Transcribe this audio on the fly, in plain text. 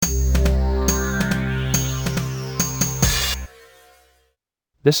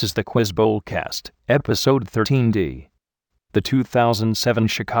This is the Quizbowl cast, episode 13D. The 2007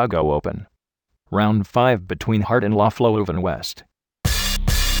 Chicago Open. Round 5 between Hart and LafLouVinWest.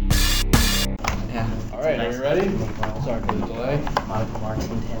 Yeah. Alright, are we ready? Sorry for the delay. Marks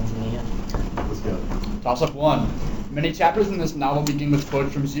in Tanzania. Let's go. Toss up 1. Many chapters in this novel begin with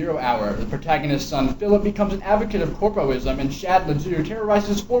quotes from Zero Hour. The protagonist's son, Philip, becomes an advocate of corpoism, and Shad Ledoux terrorizes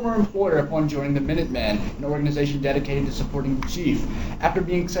his former employer upon joining the Minutemen, an organization dedicated to supporting the chief. After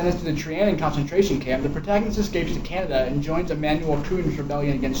being sentenced to the Trianon concentration camp, the protagonist escapes to Canada and joins Emmanuel Kuhn's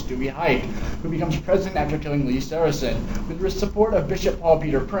rebellion against Stewie Hike, who becomes president after killing Lee Saracen. With the support of Bishop Paul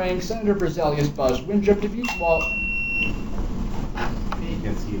Peter Prang, Senator Berzelius Buzz Windrip defeats Walt...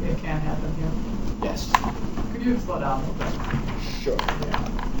 It can happen here. Yes. Could you slow down a little bit? Sure.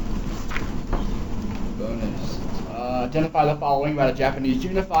 Bonus. Identify the following about a Japanese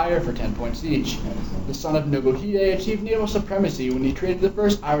unifier for 10 points each. The son of Nobuhide achieved naval supremacy when he created the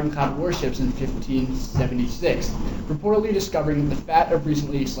first ironclad warships in 1576, reportedly discovering that the fat of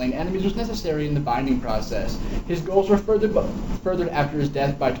recently slain enemies was necessary in the binding process. His goals were furthered after his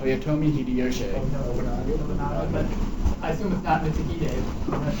death by Toyotomi Hideyoshi. Nobunaga, but I assume it's not Mitsuhide.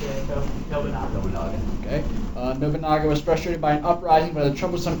 I'm going to say Nobunaga. Okay. Nobunaga was frustrated by an uprising by the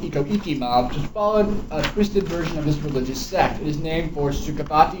troublesome Iko-Iki mob, which followed a twisted version of his religious sect. It is named for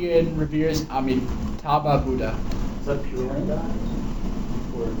Sukhavati and reveres Amitabha Buddha. Is that Pure Land God?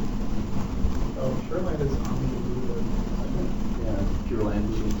 Oh, Pure Land is Amitabha Buddha. Yeah, Pure Land.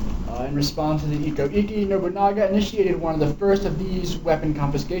 In response to the Iko-Iki, Nobunaga initiated one of the first of these weapon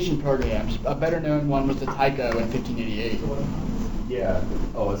confiscation programs. A better known one was the Taiko in 1588. Yeah.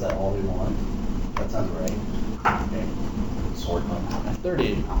 Oh, is that all we want? That sounds right. Okay. Sword hunt.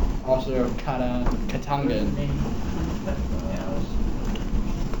 30. Also Katangan.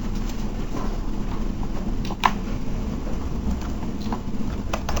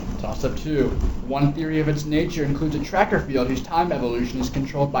 Toss up 2. One theory of its nature includes a tracker field whose time evolution is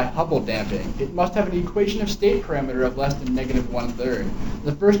controlled by Hubble damping. It must have an equation of state parameter of less than -1/3.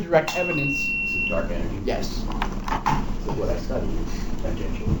 The first direct evidence... This is dark energy. Yes. This is what I studied.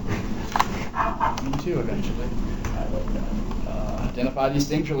 Tangential. Me too, eventually. I like that. Identify these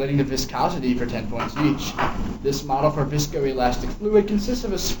things relating to viscosity for 10 points each. This model for viscoelastic fluid consists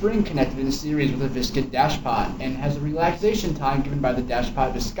of a spring connected in series with a viscid dashpot and has a relaxation time given by the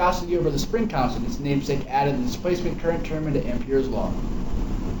dashpot viscosity over the spring constant. Its namesake added the displacement current term into Ampere's law.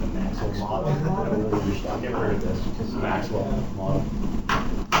 The Maxwell model? I've never heard of this. Maxwell model.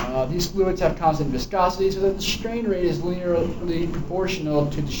 These fluids have constant viscosity so that the strain rate is linearly proportional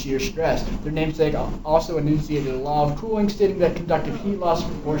to the shear stress. Their namesake also enunciated a law of cooling stating that conductive heat loss is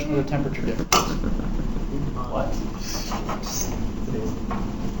proportional to temperature difference. What?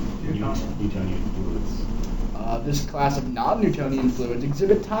 Newtonian fluids. This class of non-Newtonian fluids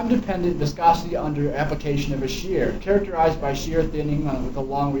exhibit time-dependent viscosity under application of a shear, characterized by shear thinning with a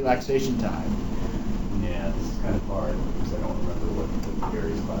long relaxation time. Yeah, this is kind of hard because I don't remember what the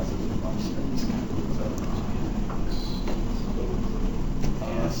various classes of functions are.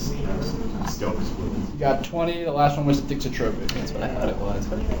 Stokes fluids. You got 20. The last one was thixotropic. That's what I thought it was.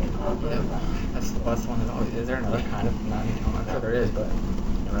 That's the one that always... Is there another kind of non-Newtonian? I'm sure there is, but I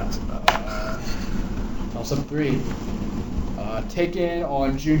never asked about it. Also 3. Taken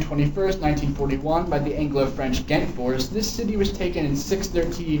on June 21st, 1941 by the Anglo-French Ghent force, this city was taken in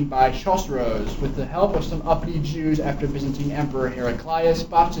 613 by Chosroes with the help of some uppity Jews after Byzantine Emperor Heraclius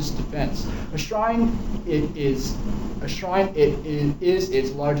botched its defense. A shrine is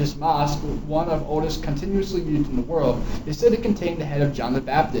its largest mosque, one of oldest continuously used in the world, is said to contain the head of John the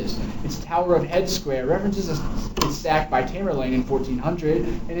Baptist. Its Tower of Heads Square references its sack by Tamerlane in 1400,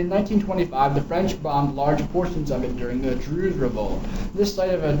 and in 1925 the French bombed large portions of it during the Druze Revolt. This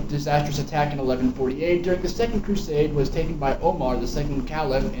site of a disastrous attack in 1148 during the Second Crusade was taken by Omar, the second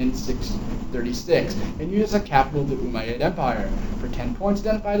caliph, in 636, and used as a capital of the Umayyad Empire. For 10 points,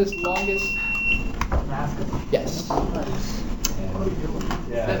 identify this longest... Damascus? Yes.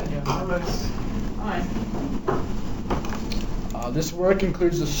 This work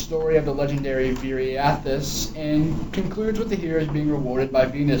includes the story of the legendary Viriathus and concludes with the heroes being rewarded by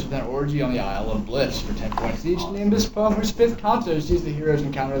Venus with an orgy on the Isle of Bliss. For 10 points each, name this poem whose 5th canto sees the heroes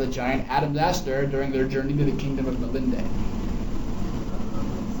encounter the giant Adam's Aster during their journey to the kingdom of Melinde.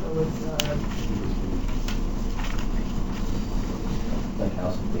 So it's Like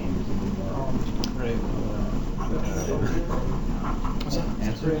House of Fame or something. Right. What's that?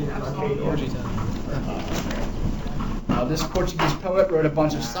 Answer? Orgy time. This Portuguese poet wrote a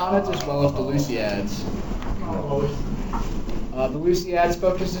bunch of sonnets as well as the Lusiads. The Lusiads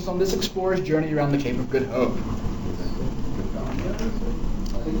focuses on this explorer's journey around the Cape of Good Hope.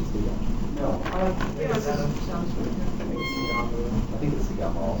 think it's the No. Yeah, that sounds pretty good. I think it's the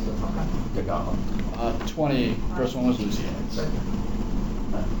Gamma also. The Gamma. 20. First one was Lucy.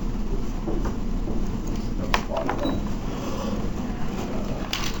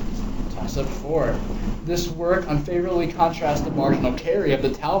 Toss up 4. This work unfavorably contrasts the marginal carry of the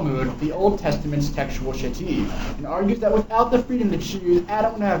Talmud with the Old Testament's textual shetiv, and argues that without the freedom to choose,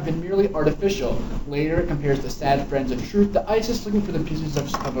 Adam would have been merely artificial. Later, it compares the sad friends of truth to Isis looking for the pieces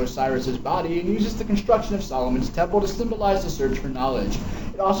of Osiris's body, and uses the construction of Solomon's temple to symbolize the search for knowledge.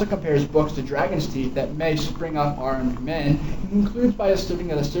 It also compares books to dragon's teeth that may spring up armed men, and concludes by assuming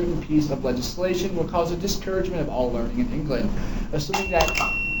that a certain piece of legislation will cause a discouragement of all learning in England, assuming that...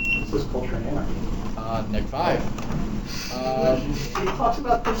 This is culture and anarchy. Neg 5. He talks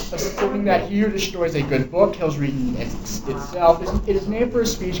about this. Assuming that he who destroys a good book kills reading itself. It is named for a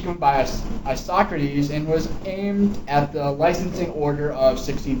speech given by Isocrates and was aimed at the licensing order of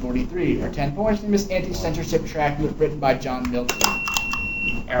 1643. For 10 points, name is anti-censorship tract written by John Milton.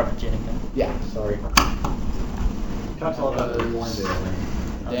 Aeropaginica. Yeah. Sorry. Talks all about it one day. I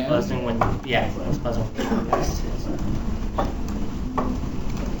was Dan? buzzing when, yeah, I was buzzing when you guys.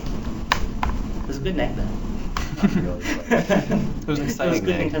 It was a good night then. It was an exciting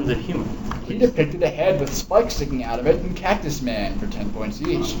good day. in terms of humor. He depicted a head with spikes sticking out of it and Cactus Man for 10 points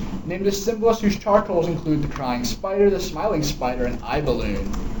each. Named a symbolist whose charcoals include the crying spider, the smiling spider, and eye balloon.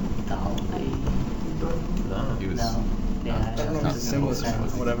 No, he was. No. Yeah, I don't know if that's it's a symbolist or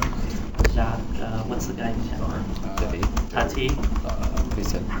whatever. Jacques, what's the guy? Tati. He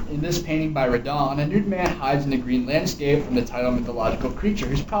said. In this painting by Rodin, a nude man hides in a green landscape from the title mythological creature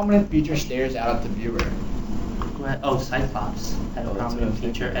whose prominent feature stares out at the viewer. Oh, Cyclops had a Oh, that's prominent what I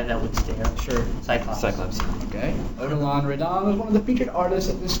was feature and that would stare. Sure. Cyclops. Okay. Odilon Rodin was one of the featured artists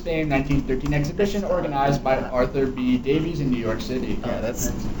at this famed 1913 exhibition organized by Arthur B. Davies in New York City. Yeah, that's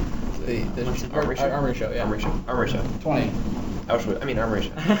the What's it armory called? armory show. Yeah. Armory show. 20. Auschwitz. I mean, armory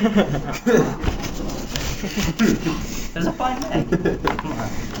show. There's a fine egg. Come on.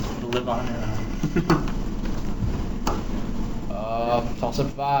 Live on it. Toss up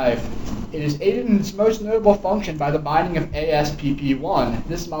 5. It is aided in its most notable function by the binding of ASPP1.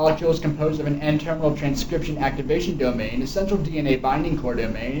 This molecule is composed of an N-terminal transcription activation domain, a central DNA binding core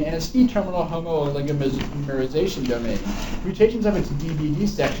domain, and a C-terminal homooligomerization domain. Mutations of its DBD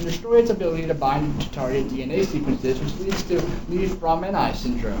section destroy its ability to bind to target DNA sequences, which leads to Leigh-Fromenai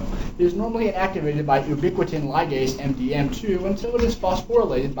syndrome. It is normally inactivated by ubiquitin ligase MDM2 until it is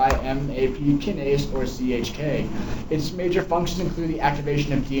phosphorylated by MAP kinase or CHK. Its major functions include the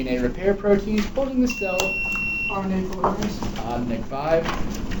activation of DNA repair proteins, holding the cell RNA polymerase. Neg 5.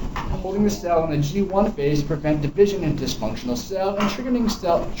 Holding the cell in the G1 phase to prevent division in a dysfunctional cell and triggering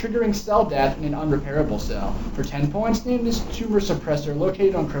cell death in an unrepairable cell. For 10 points, name this tumor suppressor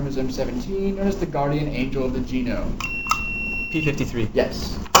located on chromosome 17, known as the guardian angel of the genome. P53.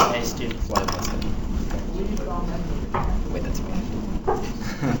 Yes. Nice dude. Leave it on them. Wait, that's me.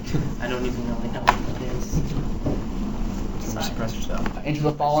 I don't even really know what it is. Suppress yourself. Enter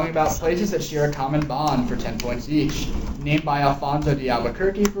the following about places that share a common bond for 10 points each. Named by Alfonso de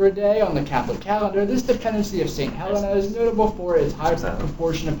Albuquerque for a day on the Catholic calendar, this dependency of St. Helena is notable for its high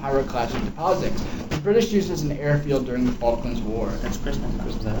proportion of pyroclastic deposits. The British used it as an airfield during the Falklands War. That's Christmas.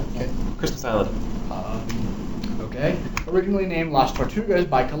 Christmas Island. Okay. Christmas Island. Okay. Originally named Las Tortugas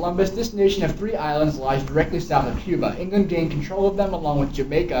by Columbus, this nation of 3 islands lies directly south of Cuba. England gained control of them along with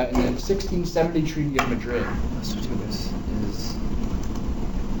Jamaica in the 1670 Treaty of Madrid. Las Tortugas is.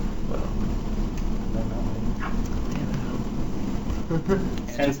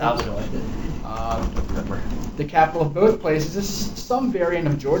 San Salvador. The capital of both places is some variant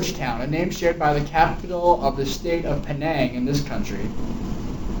of Georgetown, a name shared by the capital of the state of Penang in this country. And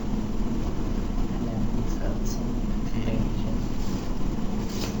then so it's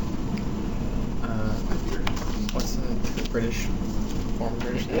What's the British former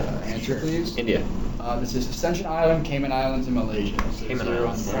British? Answer, please. India. This is Ascension Island, Cayman Islands, and Malaysia. So Cayman 0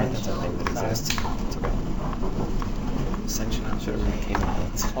 Islands. on both. That's a thing that exists. It's okay. Ascension. I should have read Cayman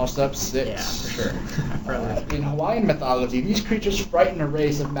Islands. Tossed up 6. Yeah, for sure. In Hawaiian mythology, these creatures frighten a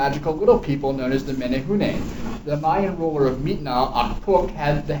race of magical little people known as the Menehune. The Mayan ruler of Mitnal, Akpuk,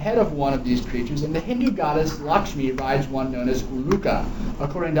 had the head of one of these creatures, and the Hindu goddess Lakshmi rides one known as Uluka.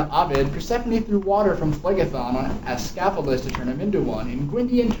 According to Ovid, Persephone threw water from Phlegethon on Ascaphalus to turn him into one, and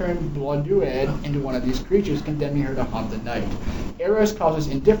Gwydion turned Blodued into one of these creatures, condemning her to haunt the night. Eros causes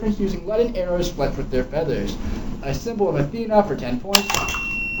indifference using leaden arrows flecked with their feathers. A symbol of Athena for 10 points.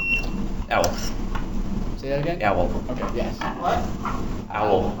 Owl. Say that again? Owl. Okay, yes. What?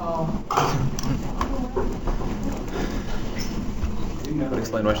 Owl. Oh. Would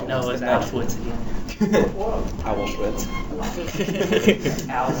explain why she No, wants it's to Auschwitz again. Owlschwitz.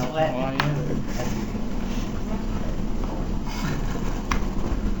 Owl sweat. Oh, yeah.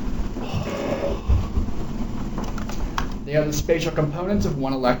 They are the spatial components of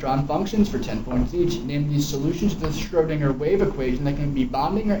one electron functions for 10 points each. Name these solutions to the Schrödinger wave equation that can be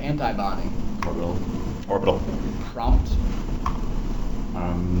bonding or anti-bonding. Orbital. Orbital. Prompt.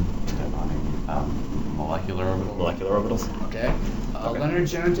 Molecular orbital. Molecular orbitals. Okay. Okay. Leonard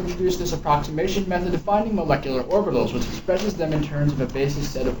Jones introduced this approximation method of finding molecular orbitals, which expresses them in terms of a basis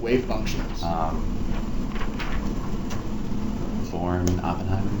set of wave functions. Born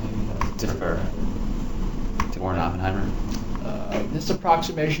Oppenheimer, maybe? Defer. Born Oppenheimer. This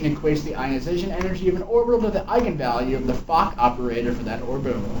approximation equates the ionization energy of an orbital to the eigenvalue of the Fock operator for that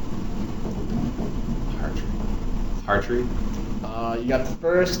orbital. Hartree. You got the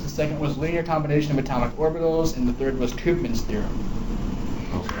first, the second was linear combination of atomic orbitals, and the third was Koopman's theorem.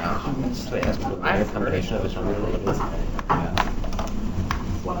 Oh gosh. So it has to be a linear combination of atomic orbitals. Yeah.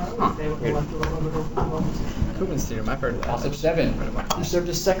 What I always say with molecular orbitals as well. Koopman's theorem, I've heard of that. Toss-up 7. He served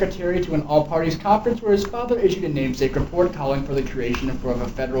as secretary to an all-parties conference where his father issued a namesake report calling for the creation of a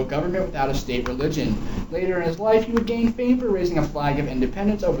federal government without a state religion. Later in his life, he would gain fame for raising a flag of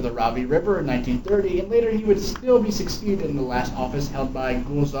independence over the Ravi River in 1930, and later he would still be succeeded in the last office held by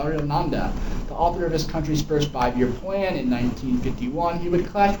Gulzar Nanda, the author of his country's first 5-year plan. In 1951, he would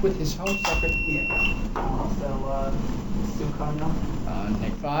clash with his home secretary. Also, Sukarno.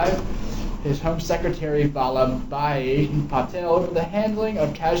 Neg 5. His Home Secretary Vallabhai Patel over the handling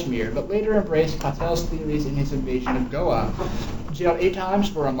of Kashmir, but later embraced Patel's theories in his invasion of Goa. Jailed 8 times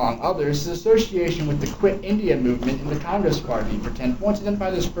for, among others, his association with the Quit India movement in the Congress Party. For 10 points,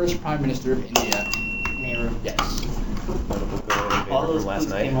 identified as first Prime Minister of India. Nehru. Yes. All those from last clues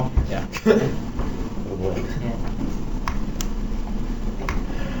night. came up. Yeah. Oh boy. Yeah.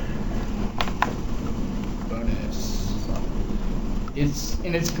 Bonus. It's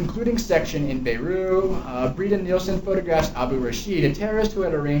in its concluding section in Beirut, Breda Nielsen photographs Abu Rashid, a terrorist who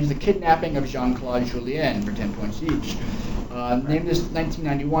had arranged the kidnapping of Jean-Claude Julien, for 10 points each. Named this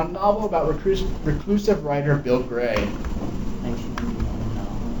 1991 novel about reclusive writer Bill Gray. 1991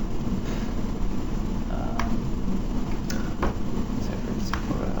 novel.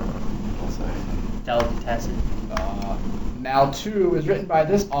 Delicatessen. Mal 2 is written by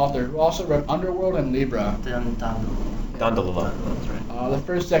this author, who also wrote Underworld and Libra. Dandalula. The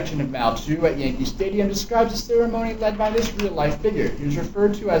first section of Mal 2 at Yankee Stadium describes a ceremony led by this real-life figure. He is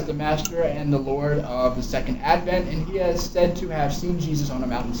referred to as the Master and the Lord of the Second Advent, and he is said to have seen Jesus on a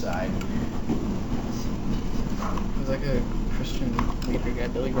mountainside. It was like a Christian leader guy,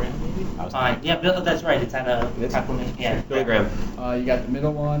 Billy Graham, maybe? Fine. Yeah, Bill, that's right. It's at a proclamation. Yeah. Billy Graham. You got the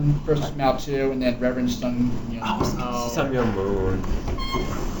middle one, first is Mal 2, and then Reverend Sun Myung. Sun Myung Moon.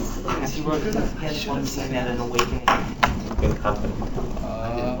 Because he wrote, he has one scene at an awakening. Incontinent. I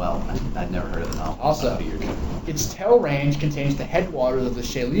did well. I'd never heard of the novel. Also, That'd be your joke. its tail range contains the headwaters of the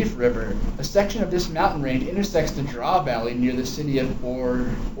Shalif River. A section of this mountain range intersects the Dra Valley near the city of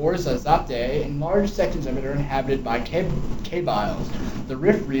Orzazate, and large sections of it are inhabited by Kabyles. The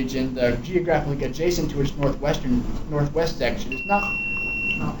Rif region, the geographically adjacent to its northwest section, is not...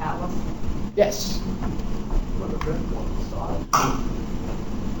 Mount Atlas. Yes. Where the Rift was started.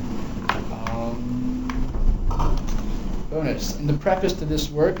 Bonus. In the preface to this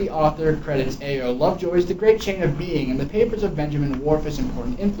work, the author credits A.O. Lovejoy's The Great Chain of Being and the papers of Benjamin Whorf as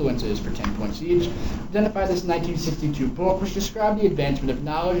important influences, for 10 points each. Identify this 1962 book, which described the advancement of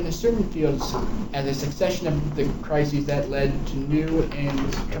knowledge in certain fields as a succession of the crises that led to new and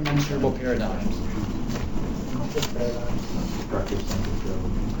commensurable paradigms.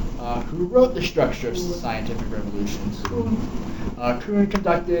 Who wrote The Structure of Scientific Revolutions? Kuhn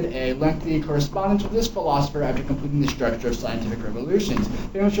conducted a lengthy correspondence with this philosopher after completing The Structure of Scientific Revolutions.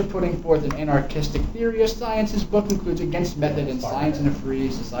 Famous for putting forth an anarchistic theory of science, his book includes Against Method and Science in a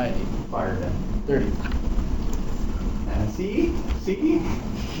Free Society. Fireman. 30. See?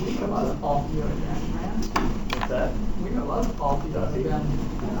 We got a lot of Paul Theo again, man. What's that? We got a lot of Paul Theo again.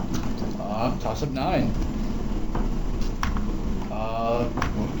 Yeah. Toss up 9.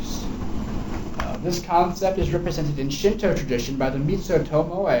 Whoops. This concept is represented in Shinto tradition by the Mitsu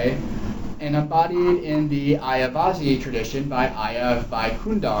Tomoe and embodied in the Ayavasi tradition by Aya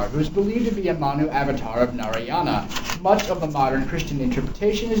Vaikundar, who is believed to be a Manu avatar of Narayana. Much of the modern Christian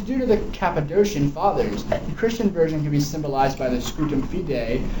interpretation is due to the Cappadocian Fathers. The Christian version can be symbolized by the Scutum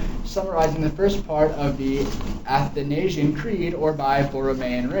Fidei, summarizing the first part of the Athanasian Creed, or by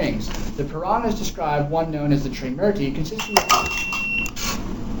Borromean rings. The Puranas describe one known as the Trimurti, consisting of...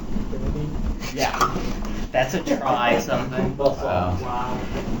 Yeah. That's a try something. Wow.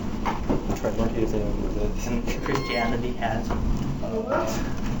 Try lucky if anyone knows it. And Christianity has.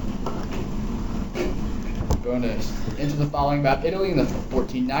 Bonus. Into the following about Italy in the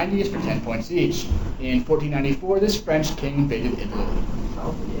 1490s for 10 points each. In 1494, this French king invaded Italy.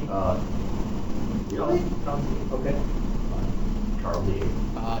 Really? Okay. Charles VIII.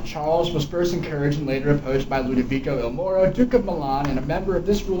 Charles was first encouraged and later opposed by Ludovico il Moro, Duke of Milan, and a member of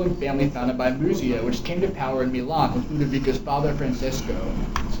this ruling family founded by Muzio, which came to power in Milan with Ludovico's father Francesco.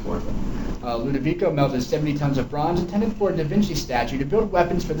 Ludovico melted 70 tons of bronze intended for a Da Vinci statue to build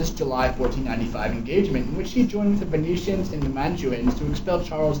weapons for this July 1495 engagement, in which he joined with the Venetians and the Mantuans to expel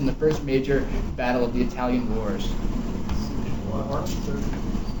Charles in the first major battle of the Italian Wars. I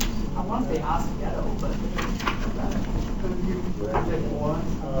want to say Osceola, but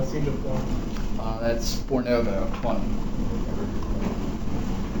That's Fornovo, 20.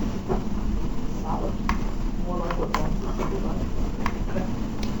 solid. More like what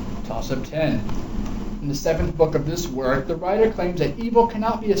Toss-up 10. In the 7th book of this work, the writer claims that evil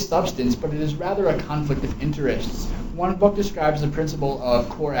cannot be a substance, but it is rather a conflict of interests. One book describes the principle of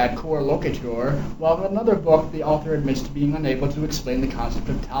cor ad cor locator, while in another book, the author admits to being unable to explain the concept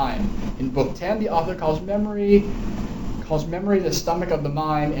of time. In book 10, the author calls memory the stomach of the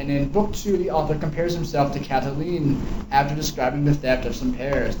mind, and in book 2, the author compares himself to Catiline after describing the theft of some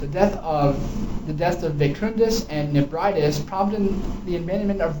pears. The deaths of Veicundus and Nebrides prompted the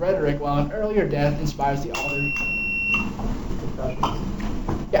abandonment of rhetoric, while an earlier death inspires the author.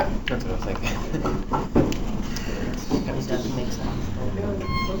 Yeah. That's what I was thinking. It doesn't make sense.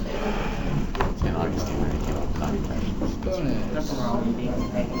 And Augustine already came up with confessions. Bonus. Nothing wrong with being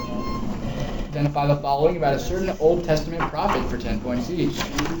negative. Identify the following about a certain Old Testament prophet for 10 points each.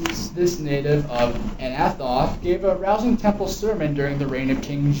 This native of Anathoth gave a rousing temple sermon during the reign of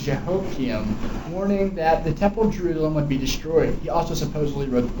King Jehoiakim, warning that the temple of Jerusalem would be destroyed. He also supposedly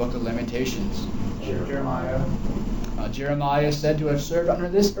wrote the Book of Lamentations. Jeremiah. Jeremiah is said to have served under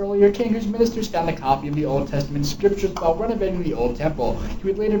this earlier king, whose ministers found a copy of the Old Testament scriptures while renovating the Old Temple. He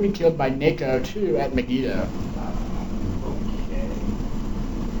would later be killed by Necho, too, at Megiddo.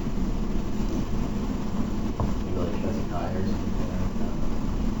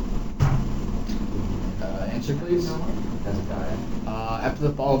 Answer, please. After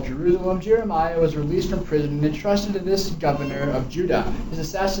the fall of Jerusalem, Jeremiah was released from prison and entrusted to this governor of Judah. His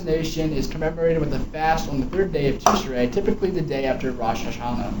assassination is commemorated with a fast on the 3rd day of Tishrei, typically the day after Rosh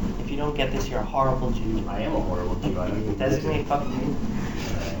Hashanah. If you don't get this, you're a horrible Jew. I am a horrible Jew. I don't even Designate fucking me.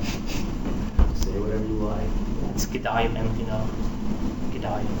 Say whatever you like. It's Gedaliah, you know.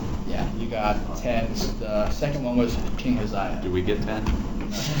 Gedaliah. Yeah, you got 10. The second one was King Uzziah. Do we get 10?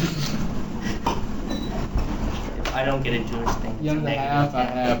 If I don't get a Jewish thing, it's Young and a half, I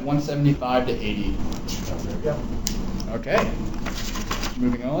have 175 to 80. Yep. Okay.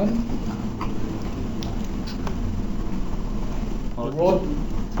 Moving on.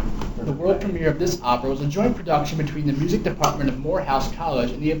 The world premiere of this opera was a joint production between the music department of Morehouse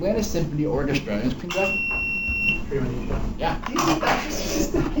College and the Atlanta Symphony Orchestra, and is conducted. Yeah. I was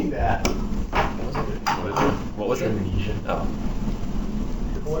just thinking that. What was it? Oh.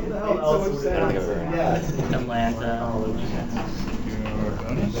 What the hell else would it I don't think I've ever heard Yeah. Atlanta.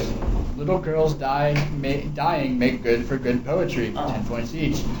 Little girls dying make good for good poetry, 10 points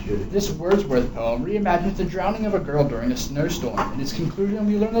each. This Wordsworth poem reimagines the drowning of a girl during a snowstorm. In its conclusion,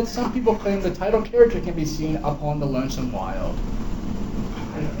 we learn that some people claim the title character can be seen upon the lonesome wild.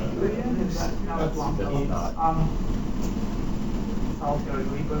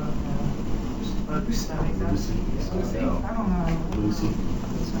 Lucy.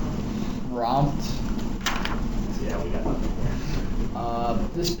 Romped. Yeah, we got nothing here.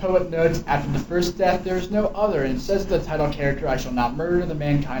 This poet notes, after the first death there is no other, and says to the title character, I shall not murder the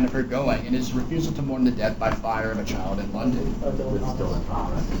mankind of her going, and his refusal to mourn the death by fire of a child in London. It's still in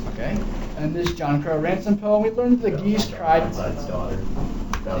progress. Okay? And this John Crow Ransom poem, we learned that the geese cried. Whiteside's daughter.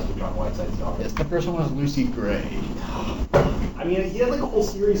 That was John Whiteside's daughter. Yes, the first one was Lucy Gray. I mean, he had like a whole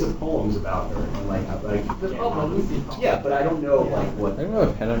series of poems about her, and like There's also Lucy poem. yeah, but I don't know like what. I don't know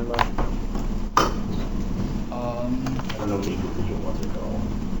if Hannah and I don't know what the individual ones are called.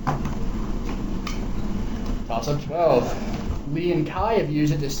 Toss up 12. Lee and Kai have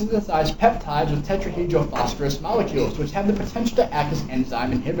used it to synthesize peptides with tetrahedral phosphorus molecules, which have the potential to act as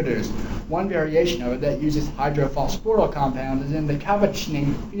enzyme inhibitors. One variation of it that uses hydrophosphoryl compound is in the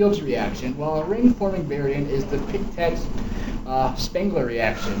Kavachning-Fields reaction, while a ring-forming variant is the Pictet-Spengler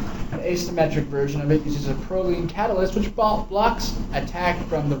reaction. An asymmetric version of it uses a proline catalyst, which blocks attack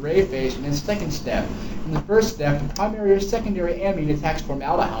from the ray phase in its second step. In In the first step, the primary or secondary amine attacks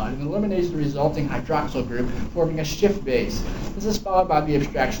formaldehyde and eliminates the resulting hydroxyl group, forming a shift base. This is followed by the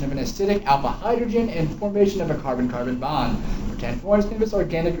abstraction of an acidic alpha hydrogen and formation of a carbon-carbon bond. For 10 points, name this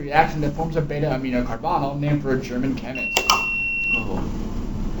organic reaction that forms a beta aminocarbonyl named for a German chemist. Oh.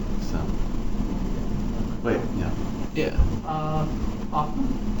 So. Wait, yeah. Yeah.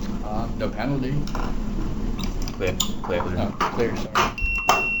 Hoffman? No penalty. Clear. No, clear, sorry.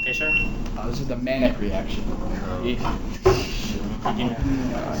 Fisher? This is the manic reaction. Did you know?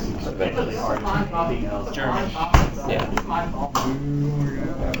 Eventually hard My to fault. anything else. German. Yeah. It's my fault.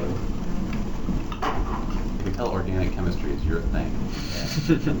 You can tell organic chemistry is your thing.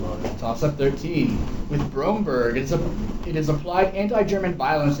 Toss up 13. With Bromberg, it is applied anti-German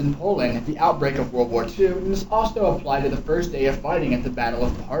violence in Poland at the outbreak of World War II, and is also applied to the first day of fighting at the Battle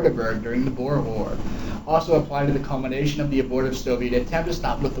of Paardeberg during the Boer War. Also applied to the culmination of the abortive Soviet attempt to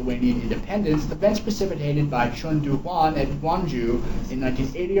stop Lithuanian independence, events precipitated by Chun Du-hwan at Gwangju in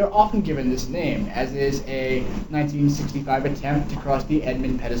 1980 are often given this name, as is a 1965 attempt to cross the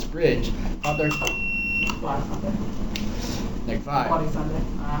Edmund Pettus Bridge. Black Sunday. Nick 5. Bloody Sunday.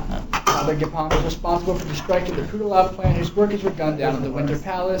 Father Gapon was responsible for the strike at the Krudolov plant, whose workers were gunned down at the Winter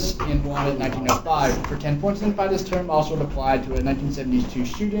Palace in wanted 1905. For 10 points, and by this term also applied to a 1972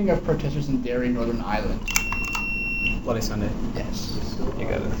 shooting of protesters in Derry, Northern Ireland. Bloody Sunday. Yes. You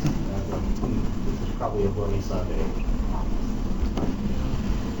got it. This is probably a Bloody Sunday.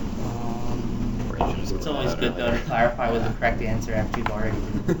 It's always good though to clarify with the correct answer after you've already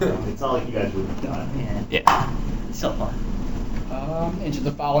did it. It's not like you guys would have done. Yeah. It's still fun. Into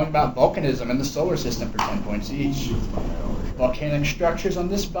the following about volcanism in the solar system for 10 points each. Volcanic structures on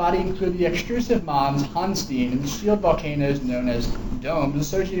this body include the extrusive Mons Hanstein and the shield volcanoes known as domes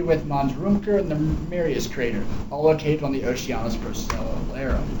associated with Mons Rumker and the Marius crater, all located on the Oceanus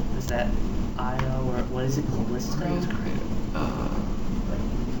Procellarum. Is that Io or what is it? Callisto? I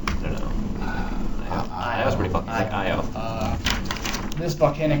don't know. Io was pretty fucking like Io. This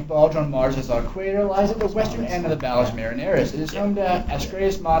volcanic bulge on Mars' equator lies at the western end of the Valles Marineris. It is home to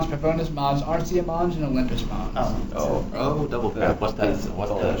Ascraeus Mons, Pavonis Mons, Arncia Mons, and Olympus Mons. Oh, double crap. What's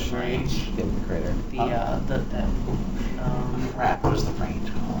the range? The crater. Crap, what is the range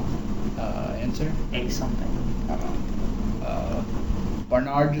called? Answer? A something.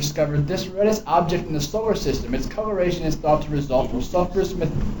 Barnard discovered this reddest object in the solar system. Its coloration is thought to result from sulfurous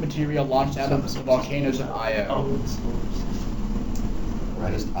material launched out of the volcanoes of Io. Oh, it's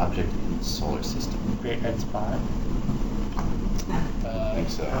Reddest object in the solar system. Great Red Spot. I think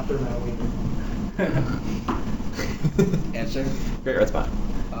so. After my week. Answer? Great red spot.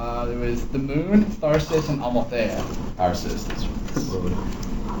 There was the Moon, Tharsis, and Amalthea. Arsis, that's moon.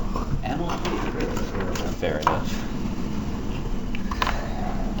 Fair enough.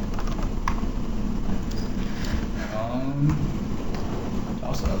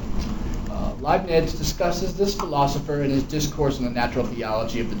 Leibniz discusses this philosopher in his discourse on the natural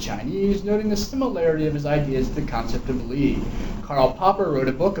theology of the Chinese, noting the similarity of his ideas to the concept of Li. Karl Popper wrote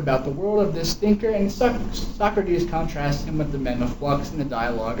a book about the world of this thinker, and Socrates contrasts him with the men of flux in the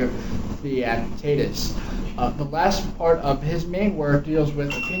dialogue of Theaetetus. The last part of his main work deals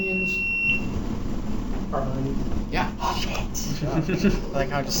with opinions. Yeah. I like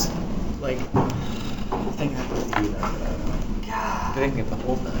how just, like, thinking of the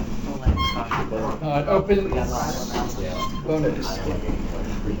whole thing. It opens. Bonus.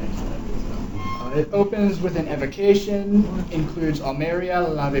 It opens with an evocation, includes Almeria,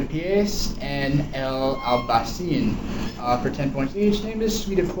 Lavapiés, and El Albacin. For 10 points each, name this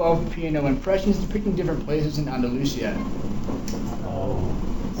suite of 12 piano impressions depicting different places in Andalusia.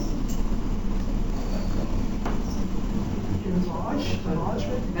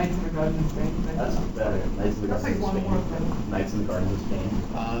 Nights in the Garden of Spain. That's better. Knights in the That's like Gardens of one more Spain. thing. Knights in the Gardens of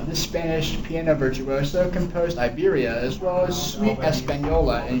Spain. This Spanish piano virtuoso composed Iberia, as well as Suite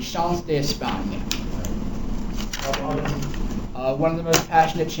Española and Chants d'Espagne. One of the most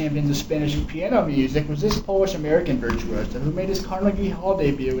passionate champions of Spanish piano music was this Polish-American virtuoso, who made his Carnegie Hall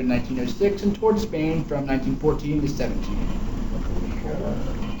debut in 1906 and toured Spain from 1914 to 17.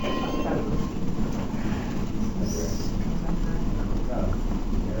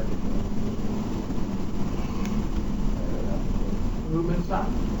 Rubenstein.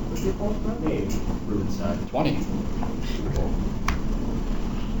 What's your pulse, bro? Hey, Rubenstein. 20.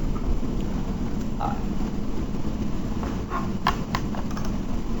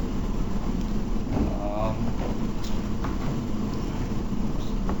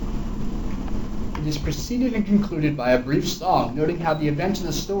 It is preceded and concluded by a brief song, noting how the events of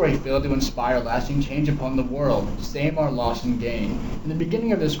the story fail to inspire lasting change upon the world. Same are loss and gain. In the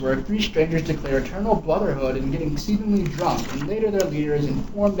beginning of this work, three strangers declare eternal brotherhood and get exceedingly drunk, and later their leader is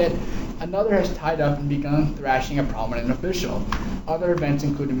informed that another has tied up and begun thrashing a prominent official. Other events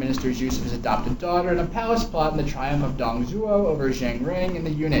include the minister's use of his adopted daughter and a palace plot and the triumph of Dong Zhuo over Zhang Ring and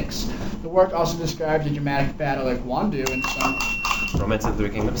the eunuchs. The work also describes a dramatic battle at Guandu and some... Romance of the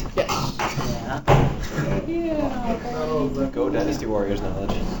Three Kingdoms? Yes. Yeah. Go Dynasty Warriors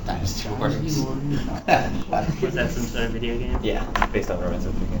knowledge. Dynasty Warriors. Was that some sort of video game? Yeah, based on Romance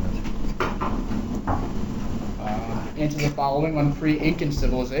of the Three Kingdoms. Answer the following on pre-Incan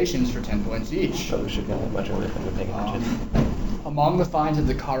civilizations for 10 points each. Probably should get much earlier than we're paying attention. Among the finds at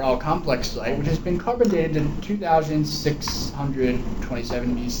the Caral complex site, which has been carbon dated to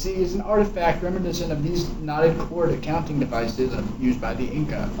 2627 BC, is an artifact reminiscent of these knotted cord accounting devices used by the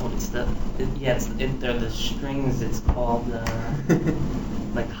Inca. Oh, they're the strings. It's called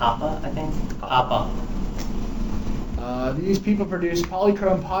like hapa, I think. Hapa. These people produced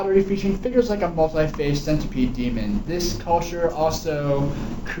polychrome pottery featuring figures like a multi-faced centipede demon. This culture also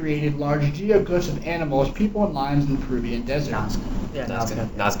created large geoglyphs of animals, people, and lions in the Peruvian desert.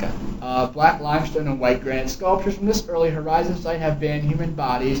 Nazca. Black limestone and white granite sculptures from this early horizon site have been human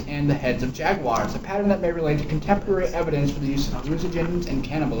bodies and the heads of jaguars, a pattern that may relate to contemporary evidence for the use of hallucinogens and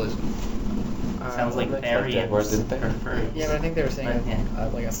cannibalism. Sounds like Jaguars, variants didn't they? for furries. Yeah, but I think they were saying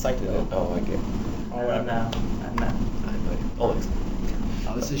like a site of it. Oh, okay. I don't know. Almost.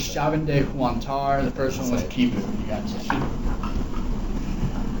 This is Chaban de Huantar. The first one was Kibu. You got Kibu.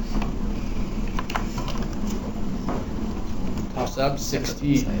 Toss up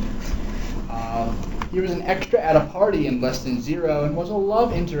 16. He was an extra at a party in Less Than Zero and was a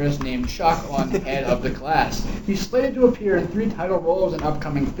love interest named Chuck on Head of the Class. He's slated to appear in 3 title roles in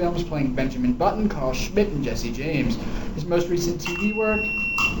upcoming films playing Benjamin Button, Carl Schmidt, and Jesse James. His most recent TV work?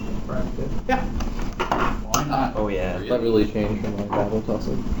 Yeah. Why not? Oh, yeah. That really changed from my Bible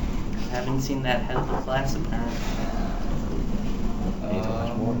toss-up. I haven't seen that Head of the Class apparently. Need to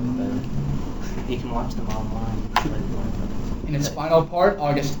watch more. You can watch them online. In its final part,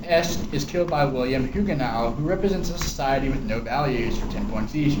 August S. is killed by William Huguenot, who represents a society with no values, for 10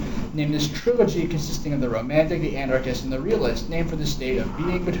 points each. Named this trilogy consisting of the romantic, the anarchist, and the realist, named for the state of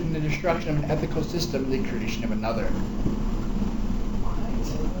being between the destruction of an ethical system and the creation of another.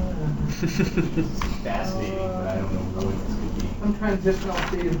 Fascinating, but I don't know what this could be. Some transitional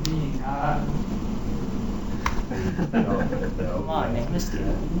state of being. Come on, make Misty.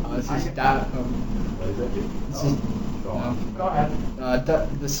 This is Go ahead.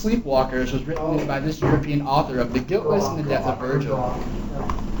 The Sleepwalkers was written by this European author of The Guiltless and the Death of Virgil.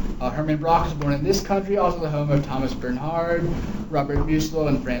 Herman Brock was born in this country, also the home of Thomas Bernhard, Robert Musil,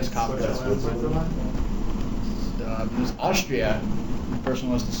 and Franz Kafka. It was Austria. The first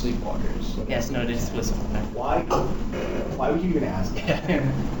one was The Sleepwalkers. Yes, no, it is Switzerland. Why would you even ask that?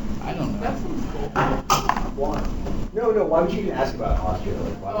 I don't know. That seems cool. Why? No, why would you even ask about Austria?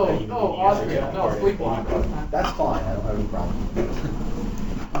 Like, why would that even be Austria. answered? No, Sleepwalker. That's fine, I don't have any problem.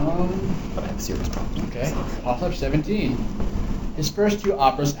 But I have serious problems. Okay. Toss up 17. His first 2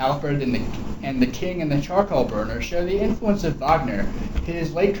 operas, Alfred and the King and the Charcoal Burner, show the influence of Wagner.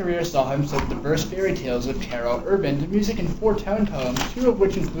 His late career saw him set diverse fairy tales of Karel Urban to music in 4 tone poems, 2 of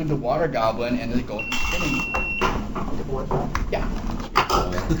which include The Water Goblin and The Golden Spinning Wheel. Yeah.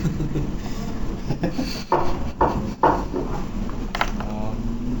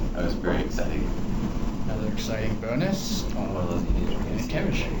 That was very exciting. Another exciting bonus. One of those you need In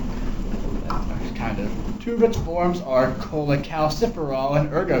chemistry. Kind of. 2 of its forms are cholecalciferol and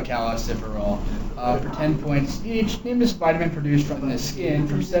ergocalciferol. For 10 points each, name this vitamin produced from the skin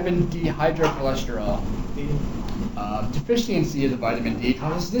from 7-dehydrocholesterol. Deficiency of the vitamin D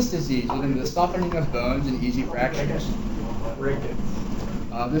causes this disease, leading to the softening of bones and easy fractures.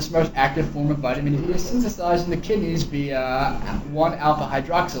 This most active form of vitamin D is synthesized in the kidneys via 1-alpha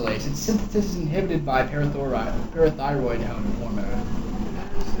hydroxylase. Its synthesis is inhibited by parathyroid hormone.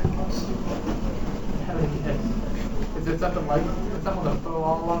 Is it something like, is someone with a photo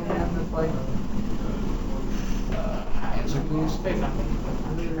all along hand that's like, Answer please. say something.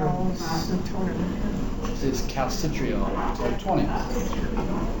 This is calcitriol. 20. I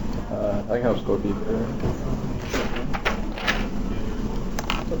think I was Scorpio.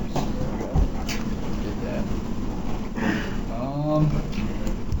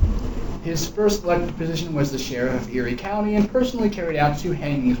 His first elected position was the sheriff of Erie County and personally carried out 2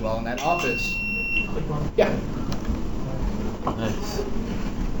 hangings while in that office. Yeah. Nice.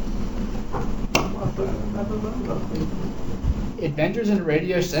 Adventures in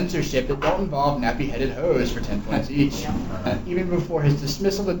Radio Censorship that don't involve nappy-headed hoes for 10 points each. Even before his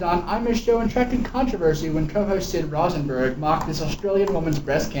dismissal, the Don Imus show attracted controversy when co-host Sid Rosenberg mocked this Australian woman's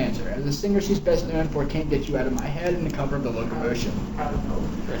breast cancer. As a singer, she's best known for Can't Get You Out of My Head and the cover of The Locomotion.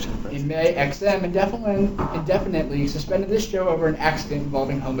 In May, XM indefinitely suspended this show over an accident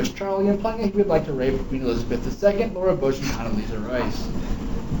involving homeless Charlie, implying that he would like to rape Queen Elizabeth II, Laura Bush, and Condoleezza Rice.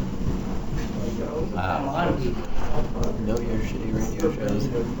 Wow. Know your shitty radio shows.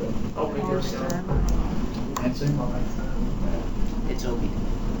 Answer? It's Opie.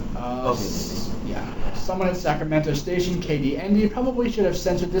 Yeah. Someone at Sacramento station KDND probably should have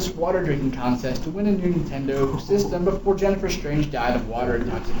censored this water drinking contest to win a new Nintendo system before Jennifer Strange died of water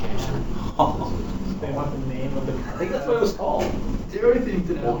intoxication. They want the name of the I think that's what it was called. Do anything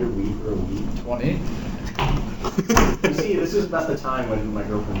to Hold your know. weed for a week. 20. You see, this was about the time when my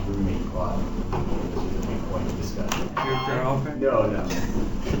girlfriend's roommate caught. This was a big point of discussion. Your girlfriend? No, no.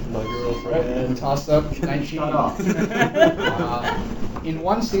 My girlfriend. Toss up 19. Shut up. In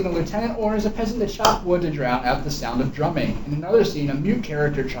one scene, a lieutenant orders a peasant to chop wood to drown out the sound of drumming. In another scene, a mute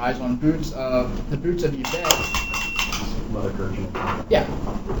character tries on the boots of Yvette. Mother Kirchen. Yeah.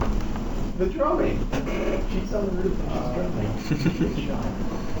 The drumming. She's on the roof and she's drumming.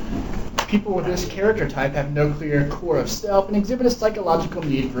 People with this character type have no clear core of self and exhibit a psychological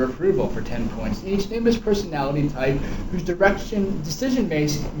need for approval for 10 points each. Name this personality type whose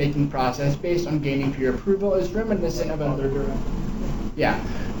decision-making process based on gaining peer approval is reminiscent of another. Yeah.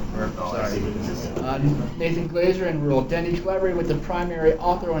 Sorry. Nathan Glazer and Rural Denny collaborated with the primary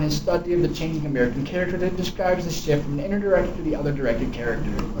author on his study of the changing American character that describes the shift from the inner directed to the other directed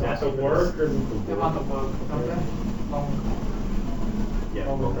character. That's a work or they want the book? Okay. Yeah,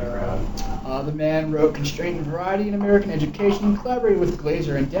 Lonely Crowd. The man wrote Constraint and Variety in American Education and collaborated with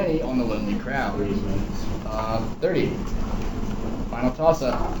Glazer and Denny on The Lonely Crowd. 30. Final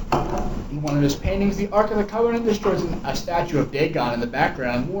toss-up. In one of his paintings, the Ark of the Covenant destroys a statue of Dagon in the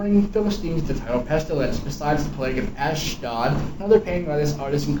background, warning Philistines to title pestilence. Besides the plague of Ashdod, another painting by this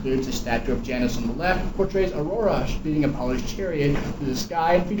artist includes a statue of Janus on the left, portrays Aurora leading a polished chariot through the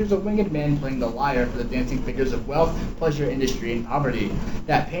sky, and features a winged man playing the lyre for the dancing figures of wealth, pleasure, industry, and poverty.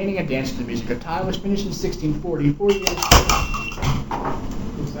 That painting, A Dance to the Music of Time, was finished in 1640, 4 years.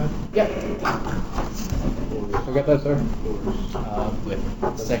 Who's that? Yep. Who got that, sir? With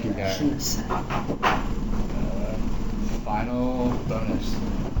second guy. Final bonus.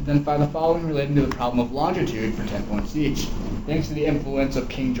 Identify the following relating to the problem of longitude for 10 points each. Thanks to the influence of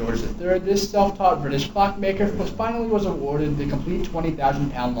King George III, this self-taught British clockmaker was awarded the complete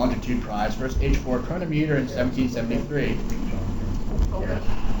 20,000-pound longitude prize for his H4 chronometer in 1773.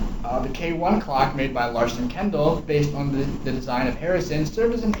 The K1 clock made by Larson Kendall, based on the design of Harrison,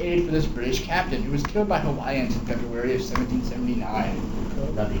 served as an aid for this British captain who was killed by Hawaiians in February of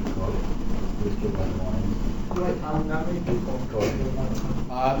 1779. That'd be cool. He was killed by the Lions. Not many people.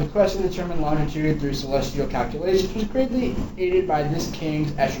 The quest to determine longitude through celestial calculations was greatly aided by this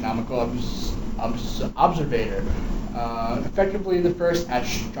king's astronomical observator, effectively the first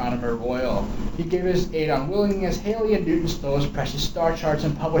astronomer royal. He gave his aid unwillingly as Halley and Newton stole his precious star charts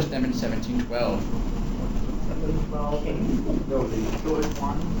and published them in 1712. No, the George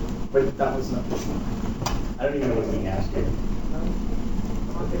one. But that was not. I don't even know what's being asked here.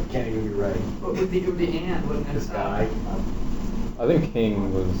 Can't even be right. It would be Anne, wouldn't it? This guy. I think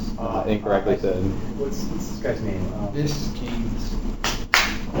King was incorrectly said. What's this guy's name? This king's.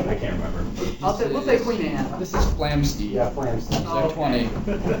 I can't remember. We'll say Queen Anne. This is Flamsteed. Yeah, Flamsteed. So 20.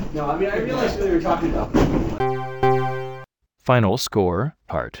 No, I mean, I realized what they were talking about. Final score,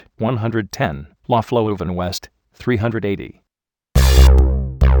 Hart, 110, LafLouVinWest, 380.